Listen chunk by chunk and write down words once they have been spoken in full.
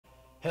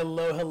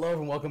Hello, hello,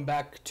 and welcome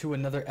back to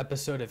another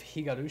episode of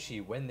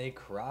Higurashi When They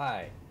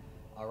Cry.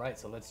 Alright,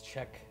 so let's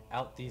check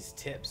out these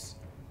tips.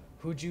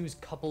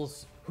 Huju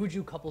couples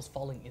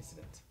falling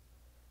incident.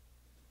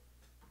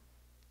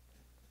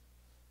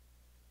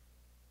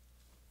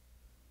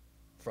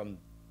 From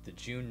the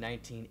June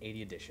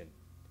 1980 edition.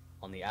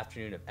 On the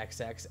afternoon of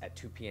XX at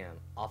 2 p.m.,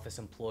 office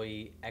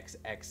employee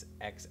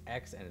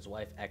XXXX and his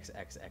wife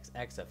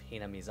XXXX of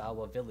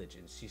Hinamizawa Village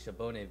in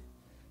Shishabone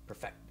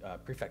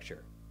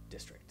Prefecture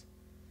District.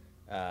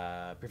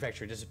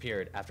 Prefecture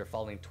disappeared after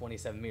falling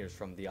 27 meters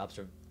from the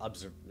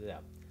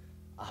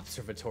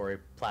observatory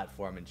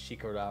platform in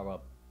Shirakawa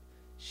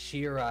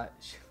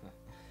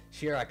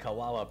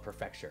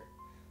Prefecture.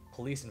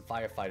 Police and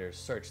firefighters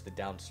searched the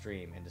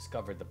downstream and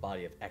discovered the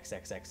body of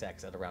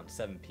XXXX at around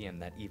 7 p.m.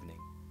 that evening.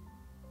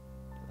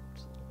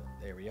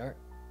 There we are.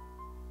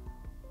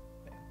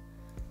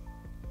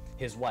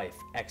 His wife,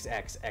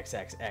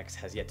 XXXXX,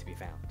 has yet to be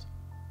found.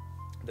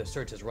 The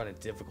search has run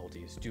into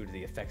difficulties due to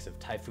the effects of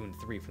Typhoon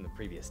 3 from the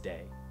previous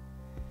day.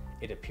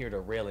 It appeared a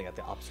railing at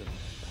the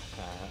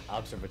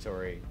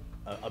observatory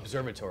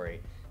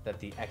that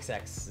the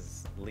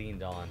XXs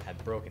leaned on had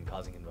broken,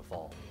 causing him to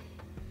fall.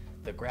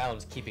 The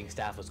groundskeeping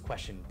staff was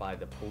questioned by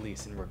the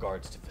police in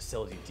regards to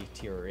facility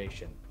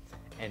deterioration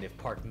and if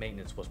park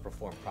maintenance was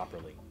performed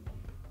properly.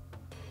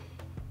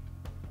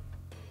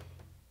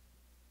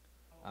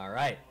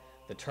 Alright,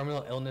 the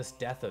terminal illness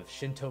death of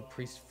Shinto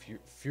priest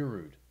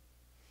Furude.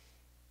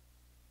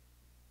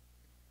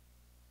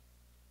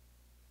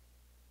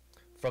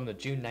 From the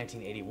June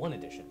 1981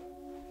 edition.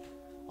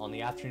 On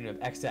the afternoon of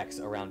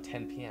XX around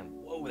 10 p.m.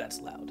 Whoa, that's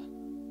loud.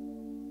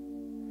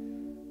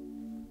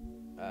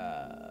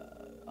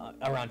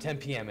 Around 10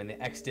 p.m. in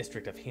the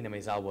X-district of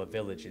Hinamizawa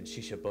Village in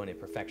Shishabone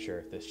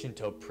Prefecture, the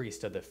Shinto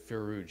priest of the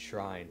Furude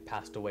Shrine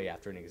passed away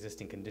after an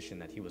existing condition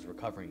that he was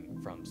recovering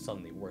from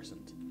suddenly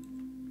worsened.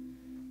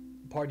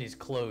 Parties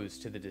close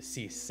to the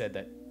deceased said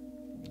that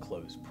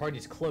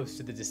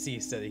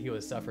he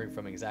was suffering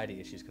from anxiety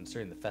issues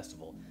concerning the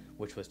festival,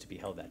 which was to be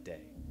held that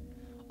day.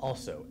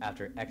 Also,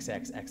 after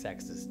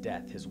XXXX's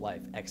death, his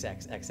wife,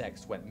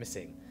 XXXX, went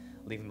missing,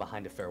 leaving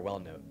behind a farewell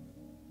note.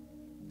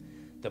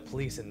 The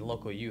police and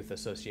local youth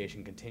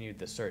association continued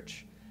the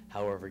search.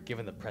 However,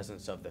 given the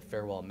presence of the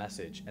farewell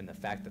message and the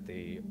fact that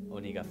the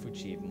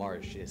Onigafuchi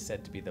marsh is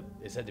said to be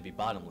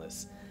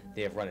bottomless,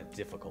 they have run into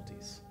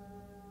difficulties.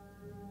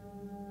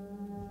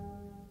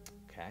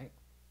 Okay.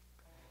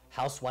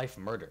 Housewife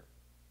murder.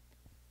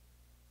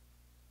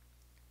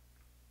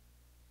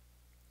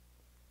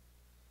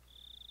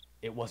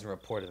 It wasn't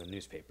reported in the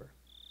newspaper.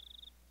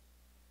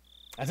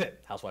 That's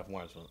it. Housewife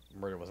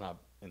murder was not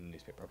in the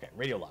newspaper. Okay,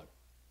 radio log.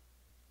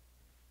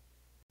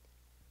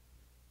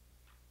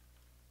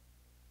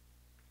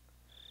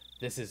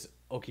 This is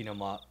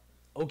Okinomiya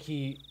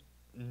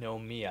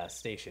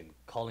Station,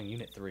 calling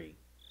Unit 3.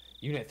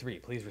 Unit 3,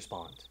 please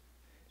respond.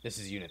 This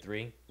is Unit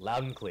 3,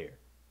 loud and clear.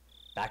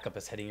 Backup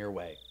is heading your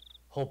way.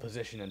 Hold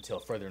position until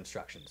further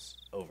instructions.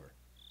 Over.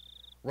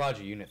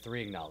 Roger, Unit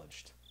 3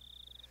 acknowledged.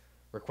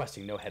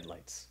 Requesting no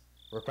headlights.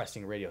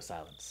 Requesting radio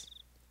silence.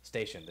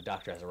 Station, the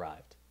doctor has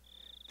arrived.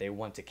 They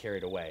want to carry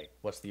it away.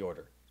 What's the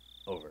order?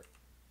 Over.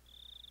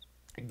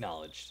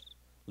 Acknowledged.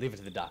 Leave it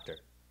to the doctor.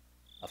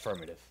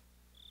 Affirmative.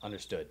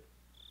 Understood.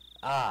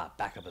 Ah,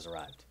 backup has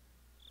arrived.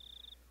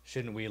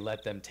 Shouldn't we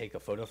let them take a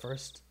photo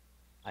first?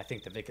 I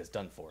think the Vic is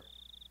done for.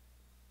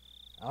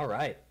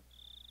 Alright.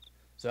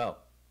 So,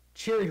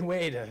 cheery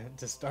way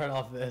to start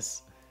off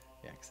this.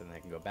 Yeah, because then I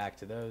can go back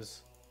to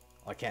those.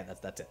 Oh, I can't.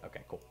 That's it.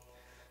 Okay, cool.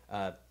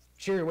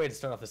 Cheery way to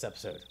start off this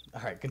episode.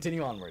 All right,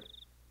 continue onward.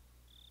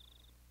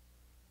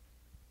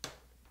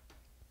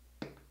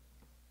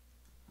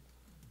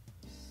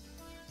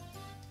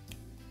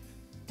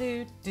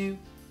 All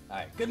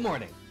right, good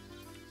morning.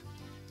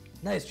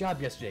 Nice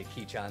job yesterday,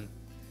 Ki-chan.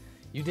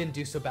 You didn't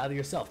do so badly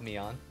yourself,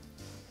 Mion.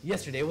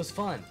 Yesterday was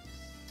fun.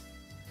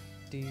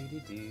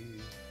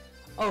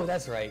 Oh,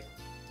 that's right.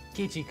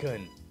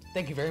 Kichi-kun,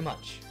 thank you very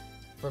much.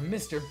 For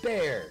Mr.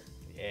 Bear!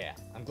 Yeah,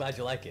 I'm glad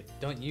you like it.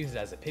 Don't use it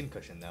as a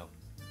pincushion, though.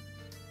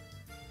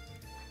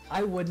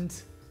 I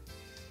wouldn't.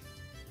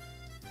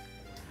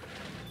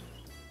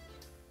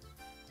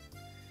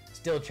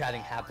 Still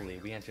chatting happily,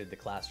 we entered the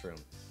classroom,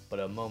 but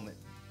the moment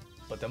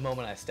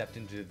I stepped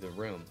into the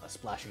room, a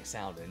splashing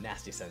sound and a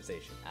nasty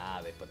sensation.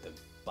 Ah, they put the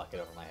bucket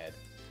over my head.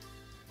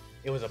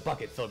 It was a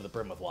bucket filled to the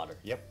brim with water.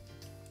 Yep.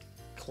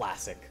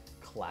 Classic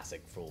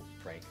fool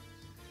prank.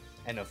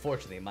 And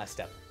unfortunately,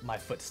 my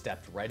foot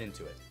stepped right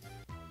into it.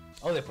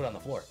 Oh, they put it on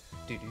the floor.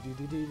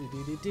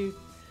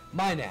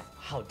 My now,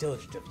 how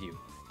diligent of you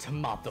to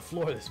mop the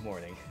floor this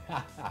morning.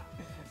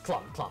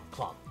 Clomp, clomp,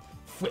 clomp.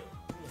 Whip,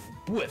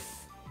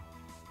 whiff.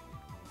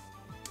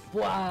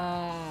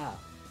 Blah!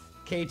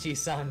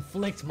 Keiichi-san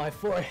flicked my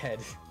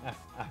forehead.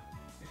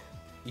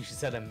 You should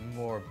set a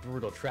more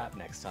brutal trap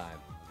next time.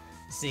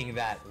 Seeing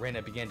that,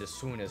 Rena began to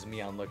swoon as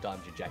Mion looked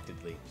on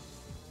dejectedly.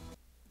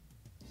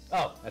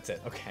 Oh, that's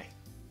it. Okay.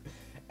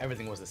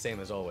 Everything was the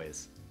same as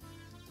always.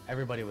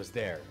 Everybody was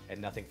there,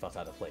 and nothing felt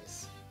out of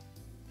place.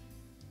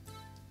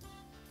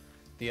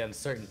 The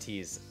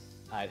uncertainties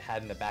I'd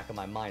had in the back of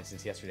my mind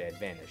since yesterday had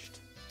vanished.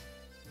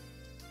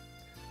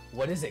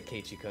 What is it,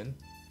 Keiichi-kun?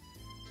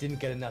 Didn't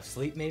get enough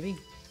sleep, maybe?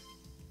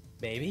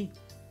 Maybe?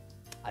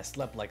 I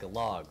slept like a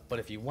log, but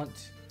if you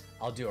want,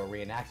 I'll do a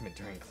reenactment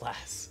during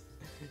class.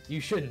 You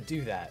shouldn't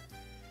do that.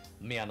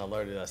 Mion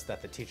alerted us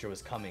that the teacher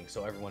was coming,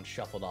 so everyone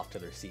shuffled off to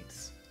their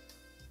seats.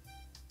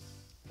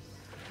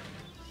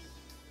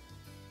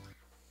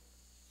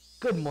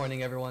 Good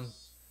morning, everyone.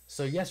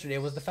 So yesterday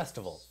was the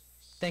festival.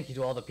 Thank you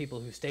to all the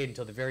people who stayed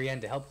until the very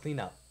end to help clean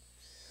up.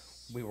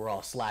 We were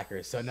all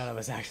slackers, so none of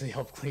us actually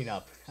helped clean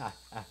up.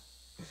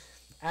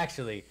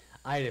 Actually,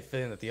 I had a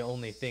feeling that the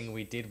only thing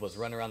we did was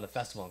run around the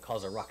festival and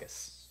cause a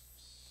ruckus.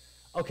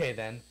 Okay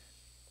then.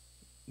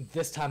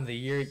 This time of the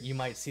year, you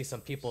might see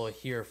some people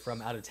here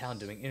from out of town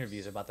doing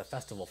interviews about the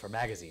festival for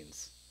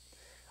magazines.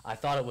 I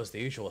thought it was the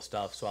usual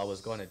stuff, so I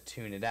was going to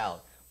tune it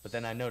out, but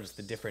then I noticed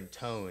the different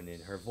tone in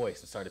her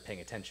voice and started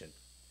paying attention.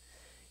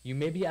 You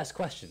may be asked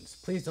questions.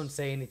 Please don't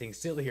say anything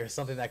silly or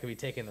something that could be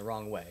taken the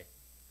wrong way.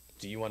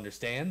 Do you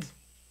understand?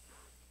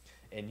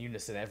 In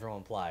unison, everyone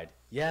replied,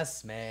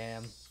 "Yes,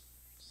 ma'am."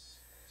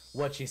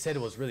 What she said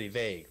was really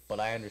vague, but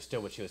I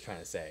understood what she was trying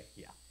to say.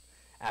 Yeah.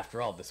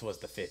 After all, this was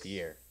the 5th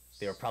year.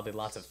 There were probably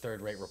lots of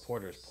third-rate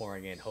reporters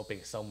pouring in,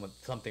 hoping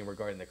something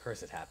regarding the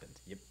curse had happened.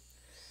 Yep.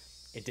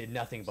 It did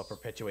nothing but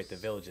perpetuate the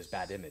village's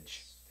bad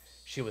image.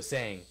 She was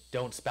saying,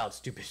 "Don't spout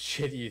stupid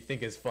shit you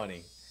think is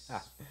funny."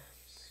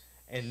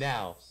 And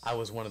now, I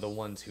was one of the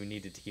ones who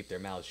needed to keep their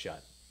mouths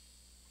shut.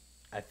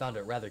 I found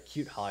it rather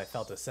cute how I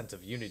felt a sense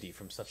of unity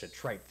from such a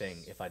trite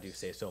thing, if I do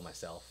say so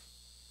myself.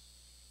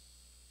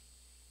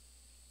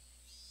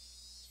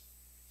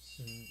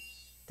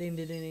 Ding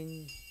ding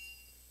ding.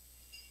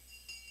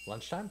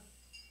 Lunchtime?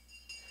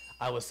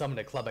 I was summoned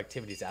to club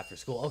activities after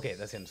school. Okay,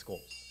 that's the end of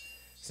school.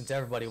 Since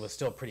everybody was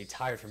still pretty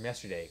tired from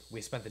yesterday, we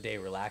spent the day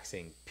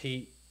relaxing.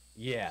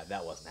 Yeah,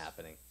 that wasn't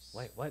happening.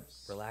 Wait, what?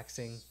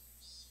 Relaxing?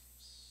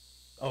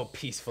 Oh,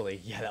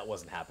 peacefully. Yeah, that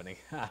wasn't happening.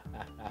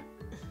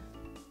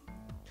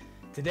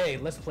 Today,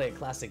 let's play a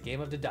classic game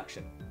of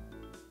deduction.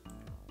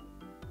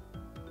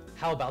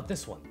 How about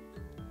this one?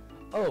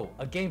 Oh,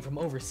 a game from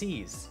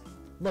overseas.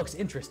 Looks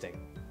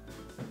interesting.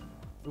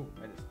 Ooh,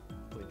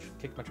 I just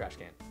kicked my trash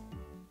can.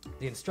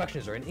 The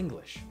instructions are in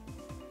English,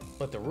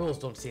 but the rules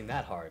don't seem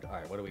that hard.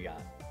 Alright, what do we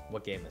got?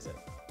 What game is it?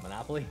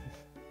 Monopoly?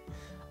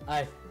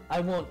 I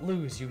won't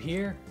lose, you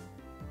hear?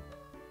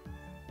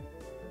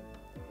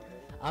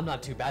 I'm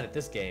not too bad at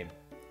this game.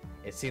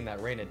 It seemed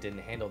that Reina didn't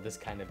handle this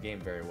kind of game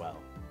very well.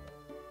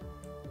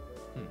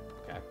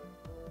 Okay.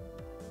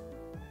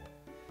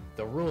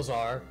 The rules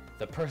are,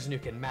 the person who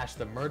can match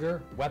the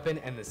murder, weapon,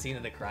 and the scene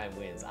of the crime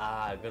wins.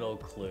 Ah, good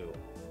old clue.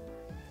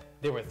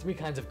 There were 3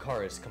 kinds of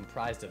cards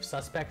comprised of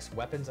suspects,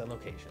 weapons, and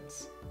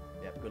locations.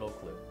 Yep, good old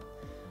clue.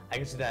 I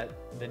can see that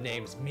the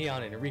names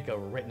Mion and Rika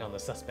were written on the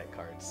suspect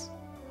cards.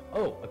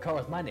 Oh, a card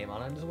with my name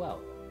on it as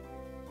well.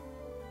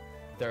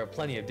 There are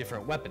plenty of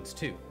different weapons,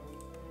 too.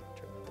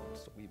 Turn that down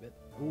just a wee bit.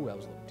 Ooh, that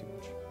was a little too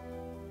much.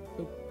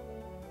 Boop.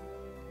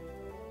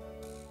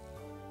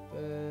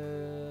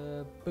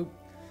 Boop.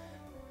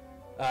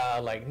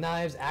 Like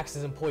knives,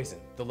 axes, and poison.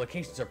 The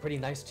locations are pretty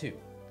nice, too.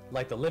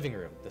 Like the living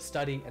room, the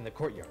study, and the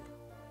courtyard.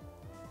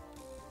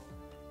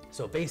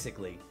 So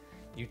basically,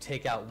 you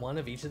take out one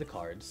of each of the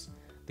cards.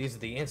 These are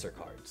the answer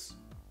cards.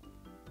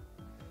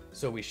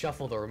 So we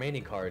shuffle the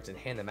remaining cards and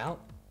hand them out.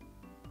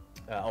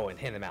 And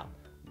hand them out.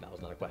 That was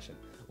not a question.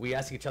 We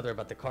ask each other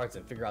about the cards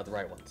and figure out the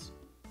right ones.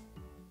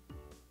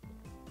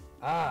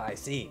 Ah, I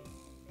see.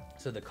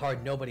 So the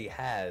card nobody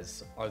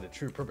has are the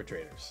true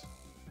perpetrators.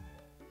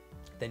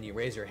 Then you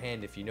raise your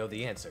hand if you know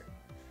the answer.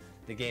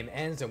 The game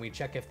ends and we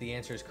check if the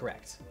answer is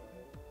correct.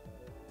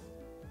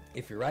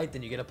 If you're right,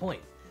 then you get a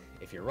point.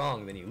 If you're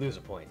wrong, then you lose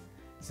a point.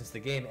 Since the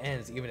game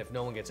ends even if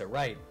no one gets it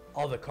right,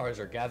 all the cards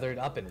are gathered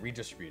up and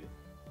redistributed.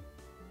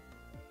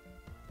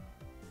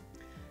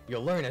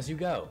 You'll learn as you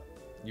go.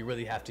 You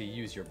really have to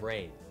use your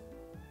brain.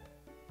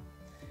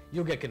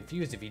 You'll get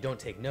confused if you don't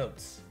take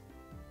notes.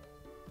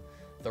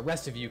 The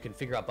rest of you can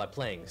figure out by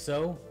playing,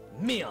 so,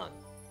 Mion!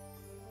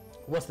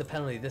 What's the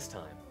penalty this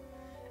time?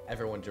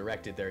 Everyone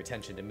directed their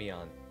attention to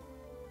Mion.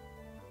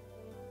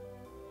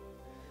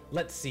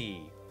 Let's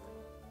see.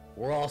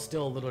 We're all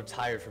still a little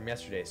tired from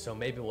yesterday, so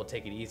maybe we'll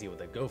take it easy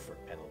with a gopher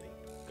penalty.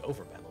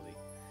 Gopher penalty?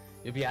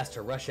 You'll be asked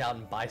to rush out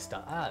and buy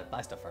stuff.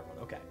 Buy stuff for everyone,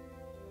 okay.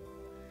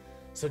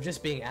 So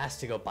just being asked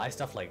to go buy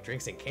stuff like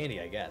drinks and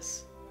candy, I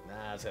guess.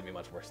 Nah, it's gonna be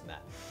much worse than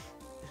that.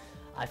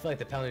 I feel like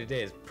the penalty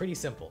today is pretty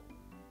simple.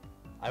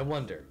 I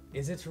wonder,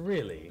 is it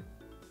really?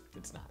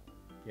 It's not.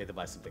 You have to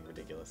buy something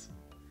ridiculous.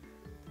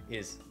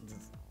 As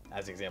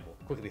an example,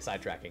 quickly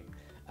sidetracking,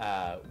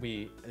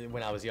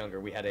 when I was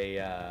younger, we had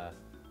a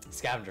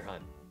scavenger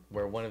hunt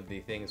where one of the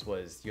things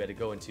was you had to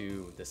go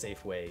into the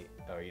Safeway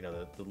or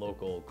the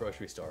local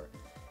grocery store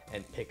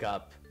and pick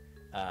up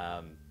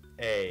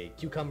a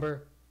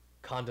cucumber,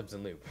 condoms,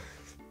 and lube.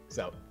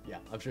 So yeah,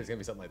 I'm sure it's gonna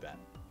be something like that,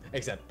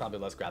 except probably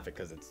less graphic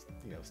because it's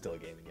still a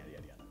game and yada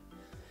yada yada.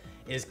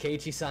 Is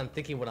Keiichi-san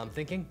thinking what I'm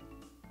thinking?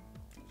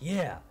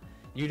 Yeah,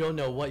 You don't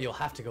know what you'll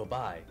have to go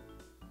buy.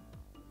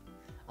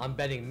 I'm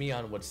betting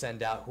Mion would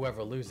send out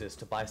whoever loses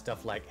to buy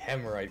stuff like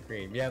hemorrhoid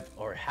cream, yep,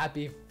 or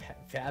happy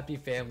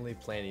family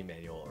planning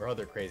manual, or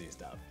other crazy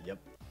stuff, yep.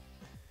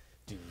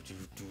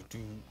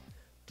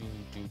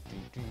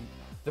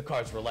 The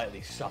cards were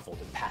lightly shuffled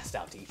and passed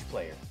out to each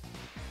player.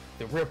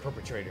 The real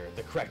perpetrator,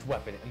 the correct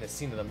weapon, and the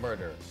scene of the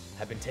murder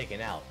have been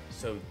taken out,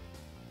 so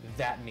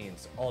that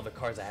means all the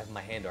cards I have in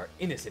my hand are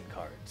innocent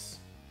cards.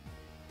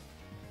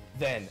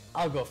 Then,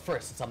 I'll go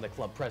first since I'm the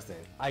club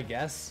president, I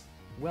guess.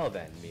 Well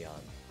then,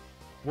 Mion.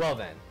 Well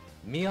then,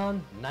 Mion,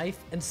 knife,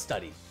 and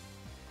study.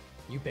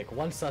 You pick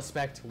one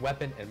suspect,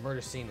 weapon, and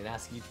murder scene and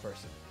ask each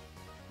person.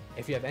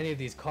 If you have any of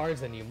these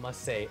cards, then you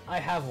must say, I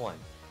have one.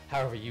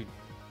 However, you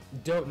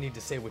don't need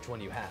to say which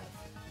one you have.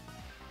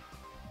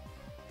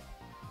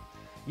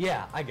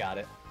 Yeah, I got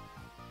it.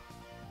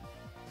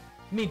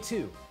 Me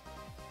too.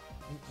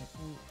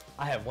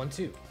 I have one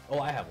too. Oh,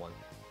 I have one.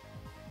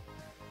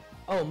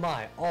 Oh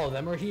my, all of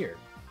them are here.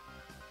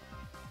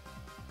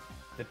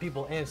 The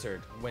people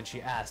answered when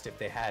she asked if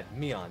they had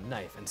Mion,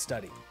 knife, and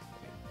study.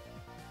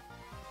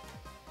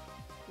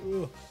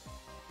 Ooh.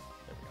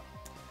 There we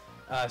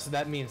go. So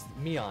that means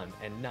Mion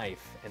and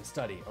knife and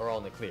study are all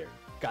in the clear.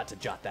 Got to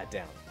jot that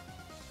down.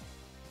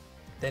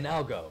 Then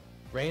I'll go.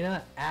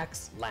 Reina,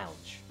 axe,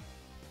 lounge.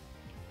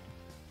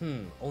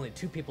 Only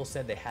 2 people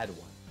said they had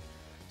one.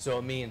 So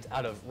it means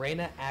out of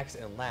Reina, axe,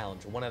 and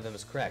lounge, one of them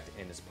is correct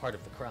and is part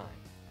of the crime.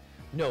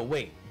 No,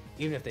 wait.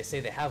 Even if they say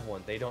they have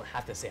one, they don't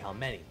have to say how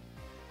many.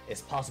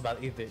 It's possible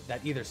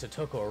that either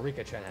Satoko or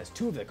Rika-chan has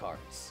 2 of the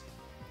cards.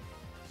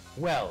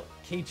 Well,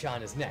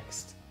 Kei-chan is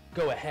next.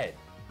 Go ahead.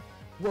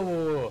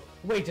 Whoa,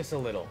 wait just a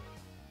little.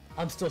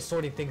 I'm still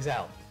sorting things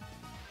out.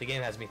 The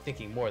game has me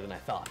thinking more than I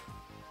thought.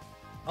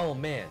 Oh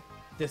man,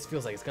 this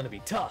feels like it's gonna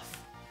be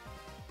tough.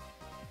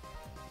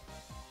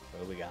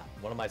 What do we got?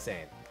 What am I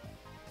saying?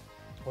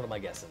 What am I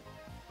guessing?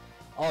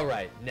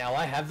 Alright, now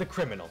I have the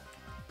criminal.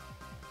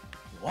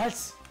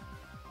 What?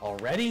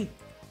 Already?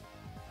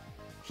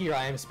 Here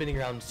I am spinning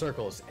around in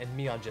circles, and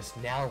Mion just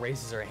now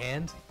raises her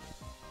hand.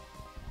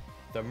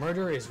 The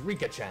murderer is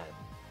Rika-chan,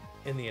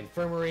 in the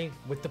infirmary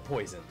with the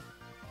poison.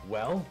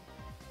 Well?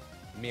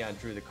 Mion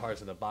drew the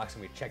cards in the box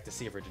and we checked to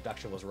see if her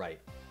deduction was right.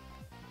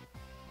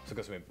 So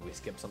guess maybe we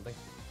skipped something?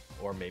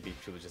 Or maybe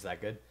she was just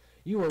that good?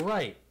 You were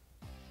right!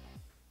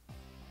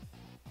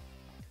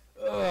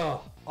 Ugh!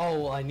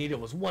 All I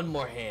needed was one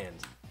more hand.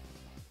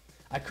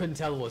 I couldn't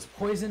tell it was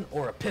poison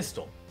or a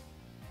pistol.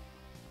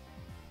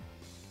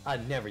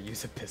 I'd never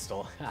use a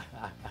pistol.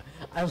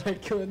 I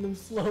like killing them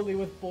slowly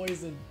with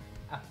poison.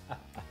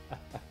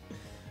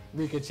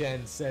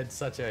 Rika-chan said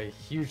such a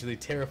hugely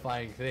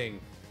terrifying thing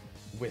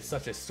with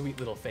such a sweet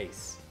little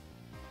face.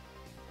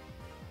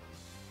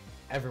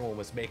 Everyone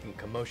was making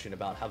commotion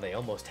about how they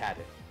almost had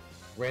it.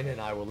 Ren and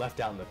I were left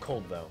out in the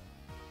cold though.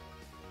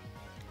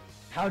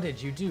 How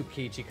did you do,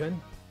 Kiichi-kun?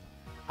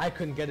 I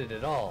couldn't get it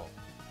at all.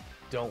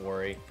 Don't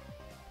worry.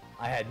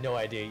 I had no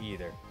idea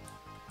either.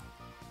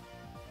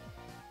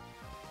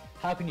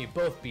 How can you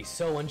both be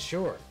so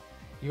unsure?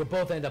 You'll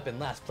both end up in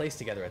last place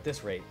together at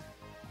this rate.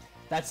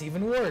 That's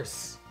even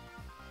worse!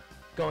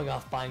 Going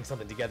off buying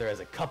something together as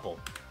a couple.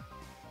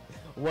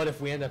 What if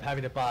we end up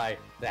having to buy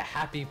the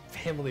Happy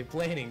Family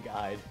Planning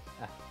Guide?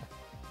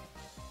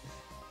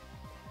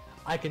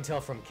 I can tell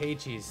from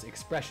Keiichi's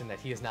expression that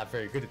he is not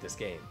very good at this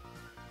game.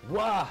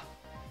 Wah!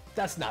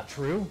 That's not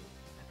true!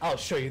 I'll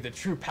show you the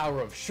true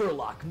power of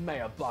Sherlock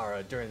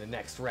Mayabara during the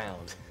next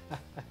round.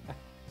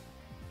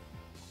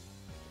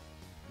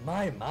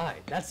 My,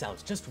 that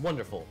sounds just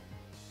wonderful.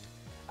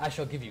 I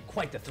shall give you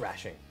quite the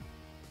thrashing.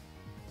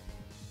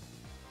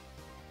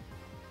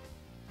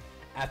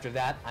 After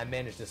that, I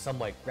managed to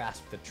somewhat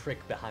grasp the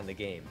trick behind the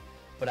game,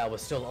 but I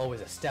was still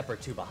always a step or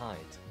two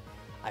behind.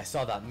 I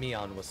saw that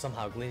Mion was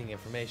somehow gleaning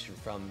information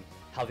from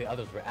how the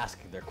others were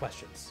asking their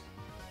questions.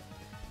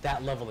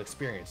 That level of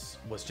experience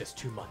was just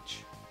too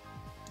much.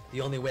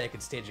 The only way I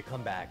could stage a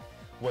comeback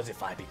was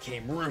if I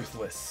became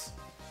ruthless.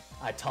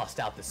 I tossed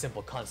out the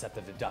simple concept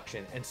of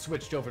deduction and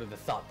switched over to the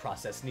thought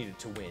process needed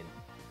to win.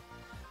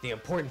 The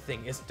important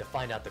thing isn't to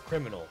find out the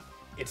criminal,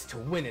 it's to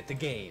win at the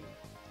game.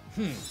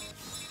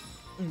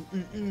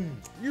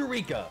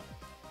 Eureka!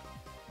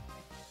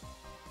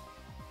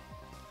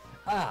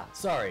 Ah,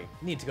 sorry,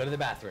 need to go to the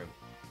bathroom.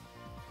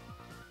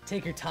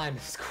 Take your time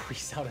to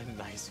squeeze out a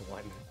nice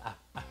one.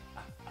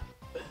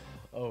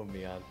 Oh,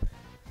 Mion.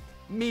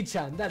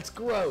 Mi-chan, that's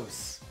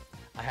gross!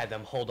 I had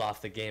them hold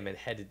off the game and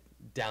headed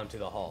down to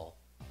the hall.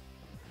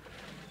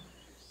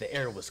 The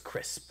air was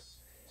crisp.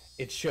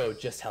 It showed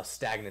just how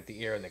stagnant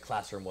the air in the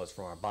classroom was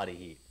from our body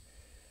heat.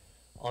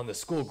 On the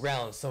school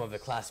grounds, some of the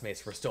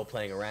classmates were still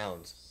playing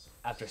around.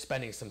 After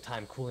spending some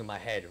time cooling my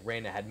head,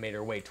 Reina had made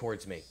her way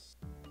towards me.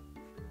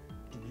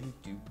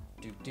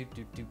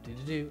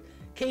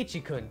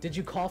 Keiichi-kun, did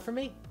you call for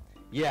me?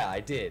 Yeah,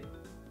 I did.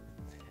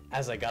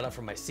 As I got up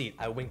from my seat,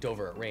 I winked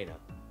over at Reina.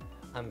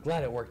 I'm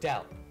glad it worked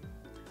out.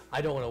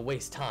 I don't want to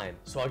waste time,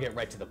 so I'll get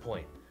right to the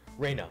point.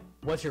 Reina,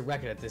 what's your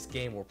record at this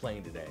game we're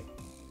playing today?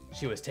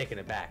 She was taken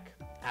aback.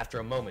 After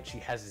a moment, she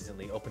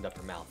hesitantly opened up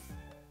her mouth.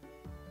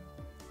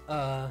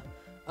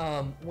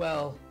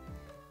 Well,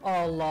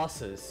 all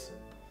losses.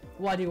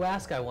 Why do you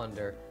ask, I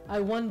wonder? I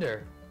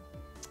wonder.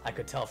 I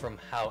could tell from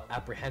how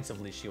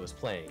apprehensively she was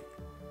playing.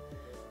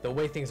 The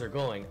way things are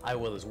going, I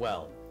will as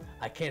well.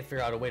 I can't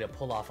figure out a way to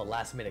pull off a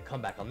last-minute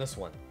comeback on this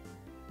one.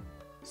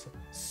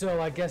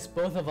 So I guess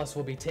both of us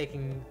will be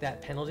taking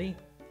that penalty?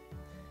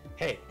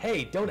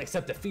 Hey, don't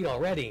accept defeat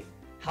already.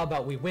 How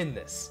about we win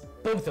this?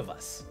 Both of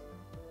us.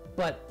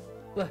 But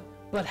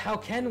how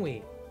can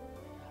we?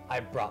 I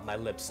brought my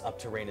lips up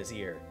to Reina's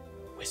ear.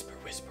 Whisper,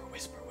 whisper,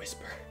 whisper,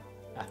 whisper.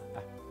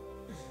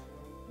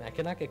 Man, I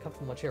cannot get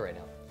comfortable in my chair right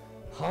now.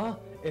 Huh?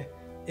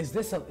 Is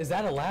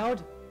that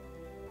allowed?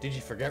 Did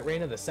you forget,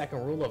 Reina, the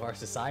second rule of our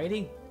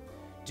society?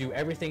 Do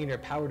everything in your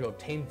power to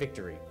obtain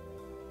victory.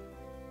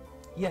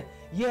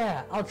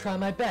 Yeah, I'll try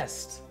my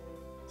best.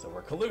 So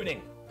we're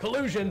colluding.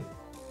 Collusion!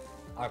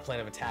 Our plan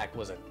of attack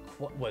was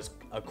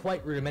a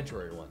quite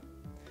rudimentary one.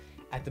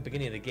 At the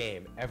beginning of the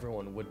game,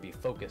 everyone would be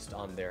focused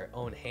on their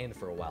own hand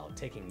for a while,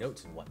 taking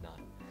notes and whatnot.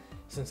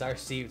 Since our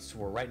seats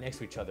were right next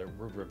to each other,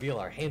 we'd reveal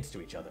our hands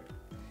to each other.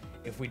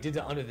 If we did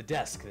it under the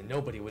desk, then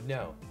nobody would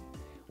know.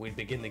 We'd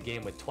begin the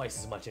game with twice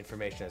as much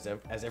information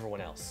as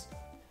everyone else.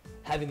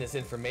 Having this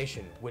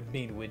information would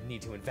mean we'd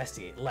need to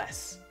investigate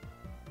less.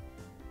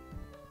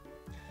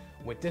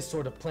 With this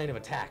sort of plan of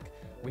attack,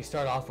 we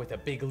start off with a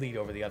big lead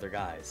over the other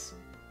guys.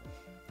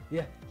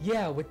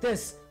 Yeah, with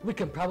this, we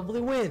can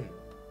probably win.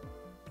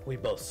 We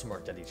both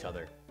smirked at each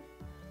other.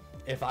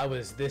 If I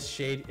was the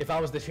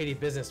shady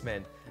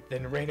businessman,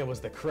 then Reina was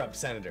the corrupt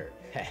senator.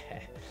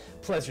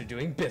 Pleasure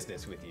doing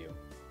business with you.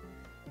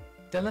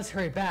 Then let's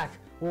hurry back.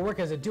 We'll work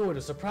as a duo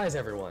to surprise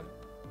everyone.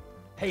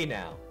 Hey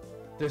now,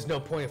 there's no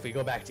point if we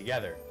go back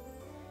together.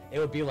 It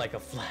would be like a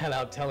flat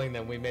out telling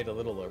them we made a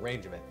little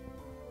arrangement.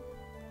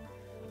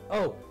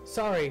 Oh,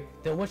 sorry,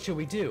 then what should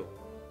we do?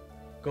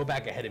 Go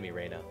back ahead of me,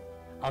 Reina.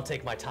 I'll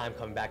take my time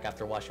coming back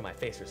after washing my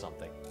face or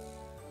something.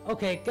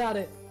 Okay, got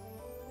it.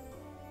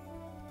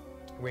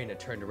 Reina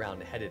turned around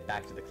and headed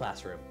back to the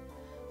classroom.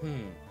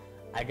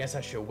 I guess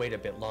I should wait a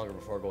bit longer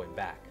before going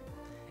back.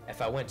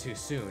 If I went too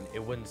soon, it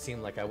wouldn't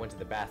seem like I went to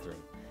the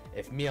bathroom.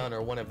 If Mion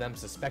or one of them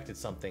suspected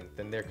something,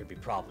 then there could be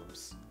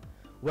problems.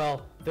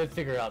 Well, they'd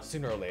figure it out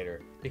sooner or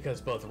later,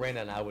 because both Reina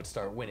and I would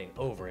start winning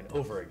over and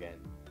over again.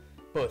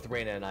 Both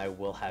Reina and I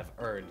will have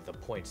earned the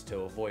points to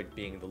avoid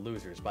being the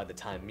losers by the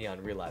time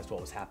Mion realized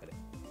what was happening.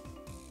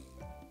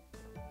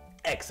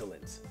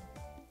 Excellent.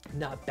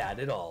 Not bad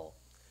at all.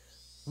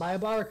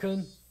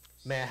 Mayabara-kun,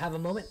 may I have a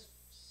moment?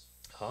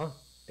 Huh?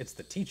 It's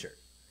the teacher.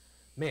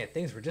 Man,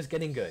 things were just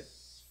getting good.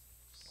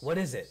 What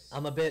is it?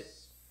 I'm a bit...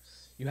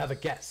 You have a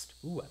guest.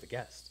 Ooh, I have a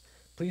guest.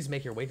 Please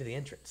make your way to the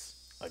entrance.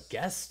 A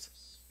guest?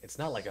 It's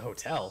not like a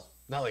hotel.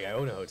 Not like I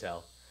own a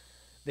hotel.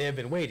 They have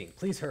been waiting.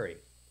 Please hurry.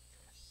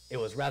 It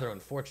was rather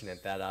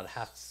unfortunate that I'd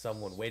have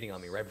someone waiting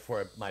on me right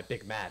before my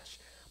big match,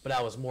 but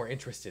I was more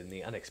interested in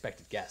the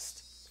unexpected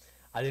guest.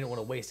 I didn't want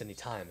to waste any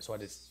time, so I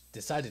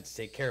decided to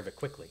take care of it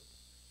quickly.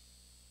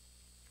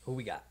 Who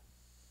we got?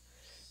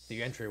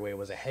 The entryway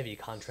was a heavy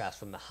contrast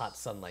from the hot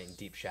sunlight and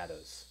deep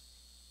shadows.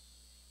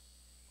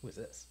 Who is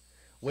this?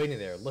 Waiting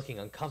there, looking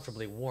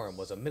uncomfortably warm,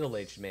 was a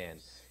middle-aged man,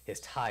 his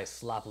tie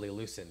sloppily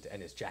loosened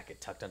and his jacket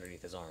tucked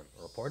underneath his arm.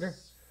 A reporter?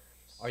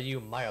 Are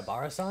you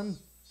Mayabara-san?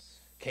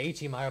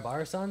 Keiichi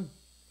Mayabara-san?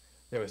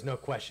 There was no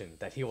question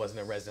that he wasn't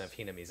a resident of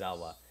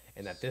Hinamizawa,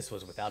 and that this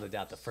was without a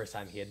doubt the first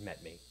time he had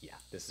met me. Yeah,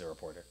 this is a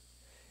reporter.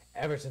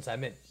 Ever since I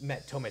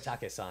met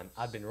Tometake-san,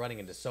 I've been running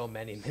into so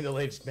many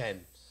middle-aged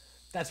men.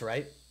 That's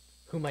right.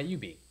 Who might you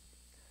be?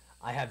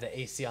 I have the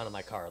AC on in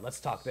my car. Let's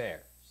talk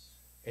there.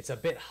 It's a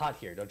bit hot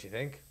here, don't you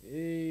think?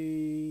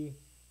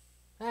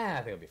 I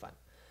think it'll be fine.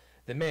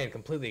 The man,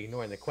 completely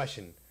ignoring the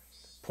question,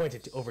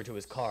 pointed over to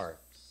his car,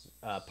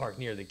 parked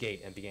near the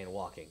gate, and began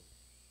walking.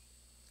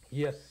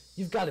 Yeah,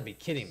 you've got to be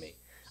kidding me.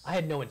 I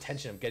had no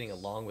intention of getting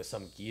along with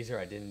some geezer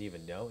I didn't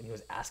even know, and he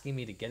was asking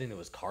me to get into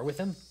his car with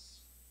him?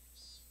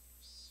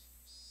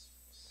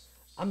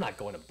 I'm not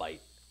going to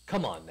bite.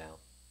 Come on now.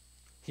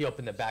 He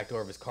opened the back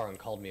door of his car and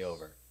called me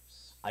over.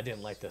 I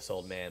didn't like this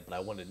old man, but I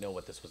wanted to know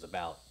what this was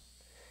about.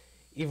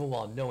 Even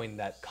while knowing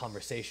that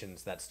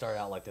conversations that start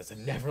out like this have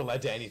never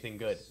led to anything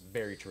good.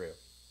 Very true.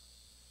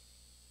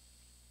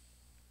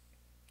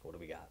 What do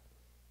we got?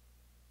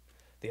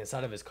 The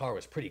inside of his car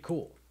was pretty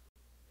cool.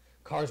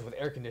 Cars with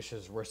air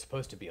conditioners were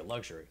supposed to be a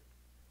luxury.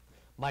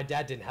 My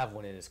dad didn't have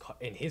one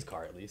in his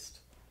car at least.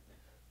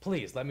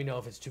 Please, let me know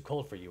if it's too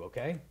cold for you,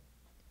 okay?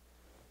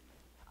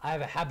 I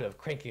have a habit of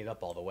cranking it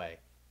up all the way.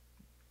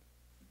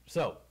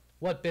 So,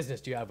 what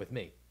business do you have with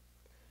me?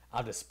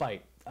 Out of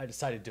spite, I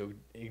decided to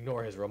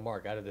ignore his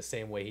remark out of the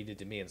same way he did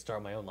to me and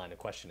start my own line of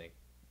questioning.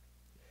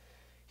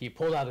 He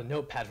pulled out a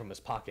notepad from his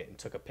pocket and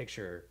took out a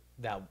picture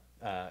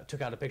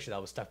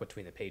that was stuck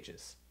between the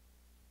pages.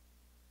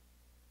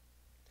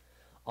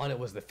 On it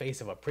was the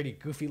face of a pretty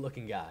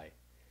goofy-looking guy.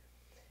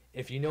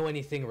 If you know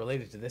anything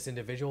related to this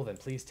individual, then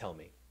please tell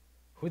me.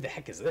 Who the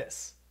heck is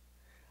this?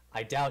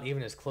 I doubt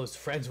even his close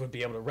friends would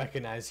be able to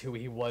recognize who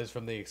he was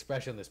from the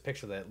expression in this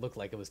picture that looked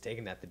like it was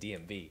taken at the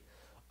DMV.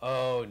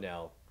 Oh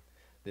no.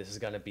 This is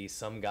gonna be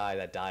some guy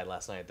that died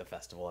last night at the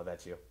festival, I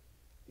bet you.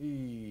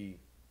 Eee.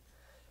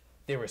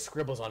 There were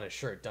scribbles on his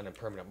shirt done in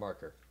permanent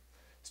marker.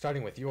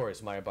 Starting with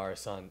yours,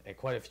 Mayabara-san, and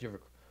quite a few...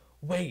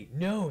 Wait,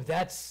 no,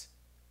 that's...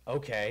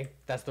 Okay,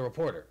 that's the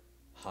reporter.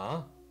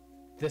 Huh?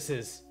 This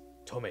is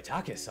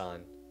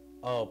Tometake-san.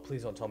 Oh,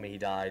 please don't tell me he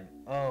died.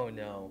 Oh,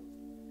 no.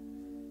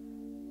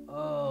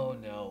 Oh,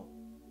 no.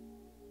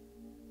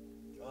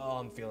 Oh,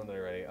 I'm feeling it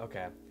already.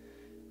 Okay.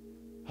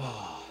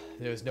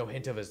 There was no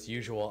hint of his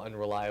usual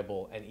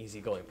unreliable and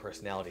easygoing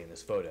personality in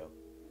this photo.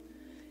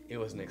 It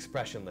was an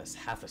expressionless,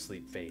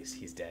 half-asleep face.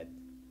 He's dead.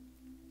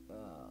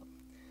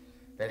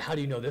 Then how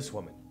do you know this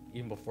woman?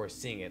 Even before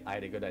seeing it, I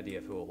had a good idea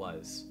of who it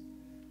was.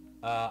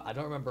 I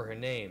don't remember her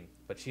name,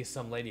 but she's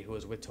some lady who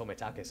was with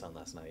Tometake-san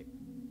last night.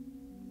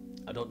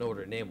 I don't know what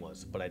her name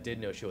was, but I did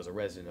know she was a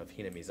resident of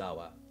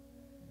Hinamizawa.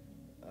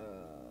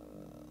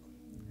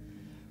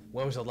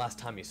 When was the last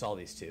time you saw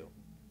these two?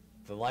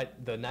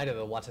 The night of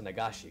the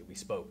Watanagashi, we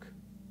spoke.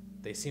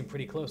 They seemed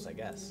pretty close, I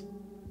guess.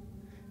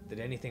 Did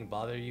anything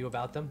bother you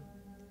about them?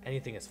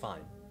 Anything is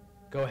fine.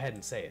 Go ahead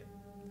and say it.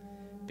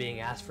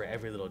 Being asked for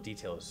every little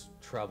detail is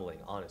troubling,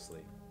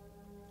 honestly.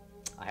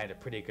 I had a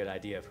pretty good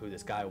idea of who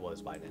this guy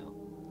was by now.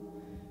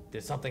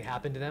 Did something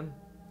happen to them?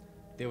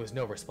 There was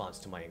no response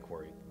to my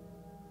inquiry.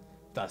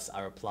 Thus,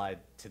 I replied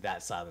to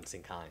that silence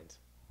in kind.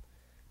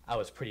 I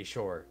was pretty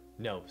sure,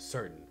 no,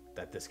 certain,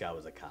 that this guy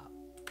was a cop.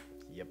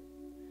 Yep.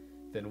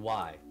 Then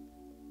why?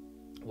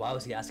 Why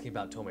was he asking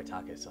about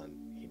Tometake-san?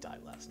 He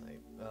died last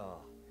night. Oh.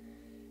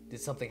 Did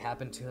something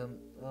happen to him?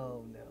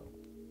 Oh, no.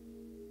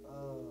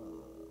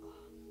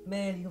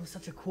 Man, he was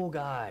such a cool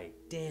guy.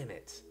 Damn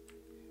it.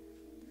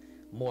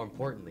 More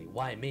importantly,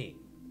 why me?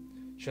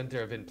 Shouldn't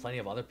there have been plenty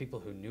of other people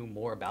who knew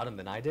more about him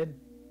than I did?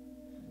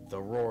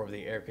 The roar of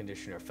the air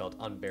conditioner felt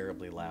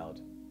unbearably loud.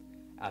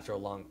 After a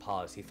long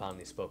pause, he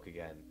finally spoke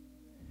again.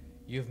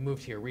 You've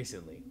moved here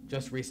recently.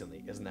 Just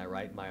recently, isn't that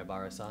right,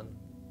 Mayabara-san?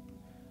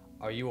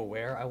 Are you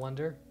aware, I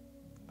wonder,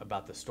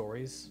 about the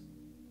stories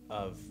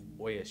of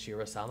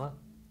Oyashiro-sama?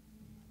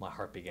 My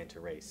heart began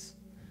to race.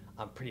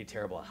 I'm pretty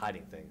terrible at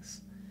hiding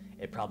things.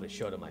 It probably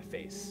showed on my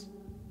face.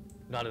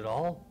 Not at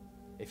all?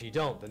 If you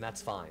don't, then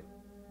that's fine.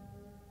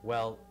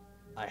 Well,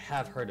 I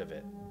have heard of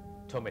it.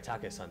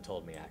 Tometake-san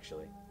told me,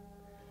 actually.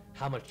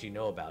 How much do you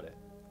know about it?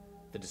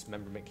 The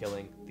dismemberment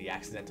killing, the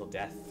accidental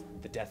death,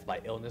 the death by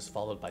illness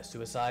followed by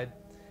suicide,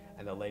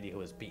 and the lady who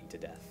was beaten to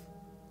death.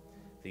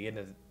 The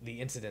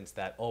incidents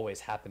that always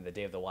happened the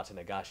day of the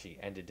Watanagashi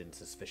ended in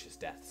suspicious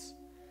deaths.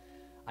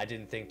 I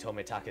didn't think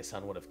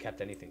Tometake-san would have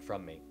kept anything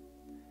from me.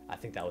 I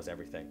think that was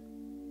everything.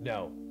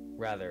 No,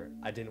 rather,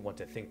 I didn't want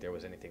to think there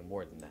was anything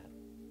more than that.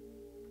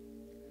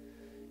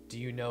 Do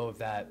you know of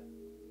that,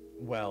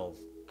 well,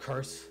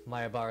 curse,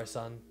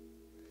 Mayabara-san?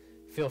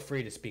 Feel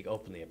free to speak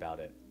openly about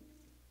it.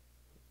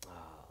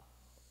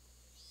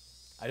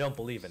 I don't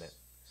believe in it.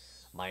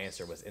 My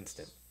answer was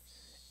instant.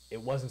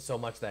 It wasn't so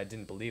much that I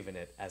didn't believe in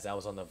it as I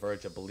was on the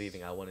verge of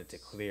believing I wanted to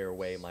clear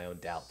away my own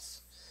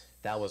doubts.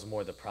 That was the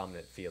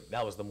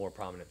more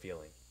prominent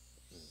feeling.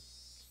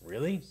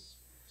 Really?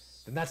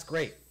 Then that's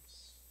great.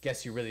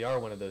 Guess you really are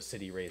one of those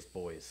city-raised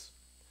boys.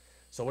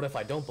 So what if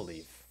I don't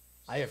believe?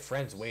 I have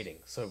friends waiting,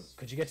 so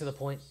could you get to the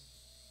point?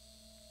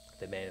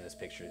 The man in this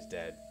picture is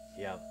dead.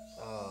 Yep.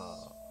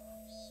 Oh.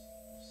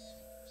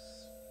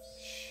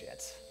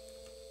 Shit.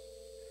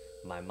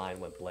 My mind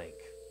went blank.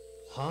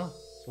 Huh?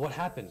 What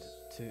happened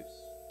to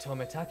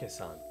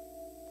Tometake-san?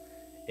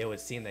 It would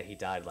seem that he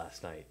died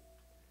last night.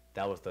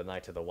 That was the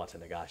night of the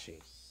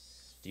Watanagashi.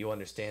 Do you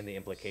understand the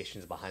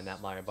implications behind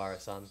that,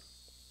 Mayabara-san?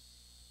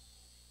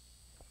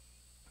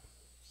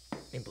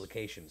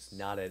 Implications,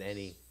 not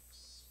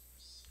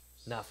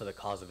for the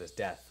cause of his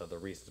death or the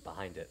reasons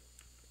behind it.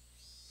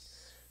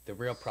 The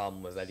real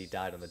problem was that he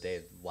died on the day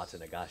of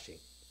Watanagashi,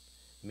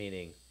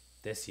 meaning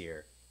this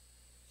year,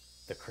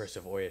 the curse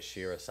of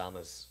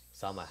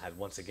Oyashiro-sama had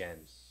once again.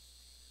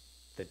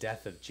 The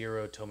death of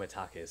Jiro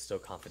Tometake is so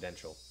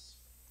confidential.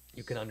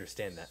 You can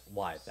understand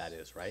why that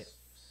is, right?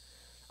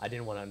 I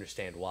didn't want to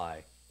understand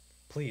why.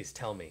 Please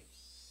tell me.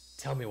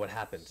 Tell me what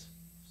happened.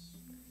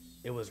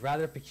 It was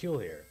rather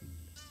peculiar.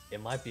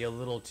 It might be a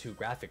little too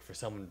graphic for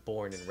someone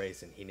born and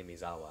raised in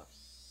Hinamizawa.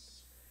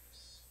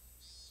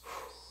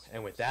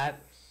 And with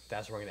that,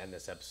 that's where we're going to end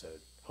this episode.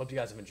 Hope you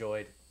guys have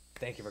enjoyed.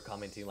 Thank you for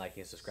commenting,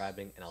 liking, and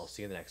subscribing, and I'll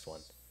see you in the next one.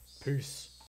 Peace.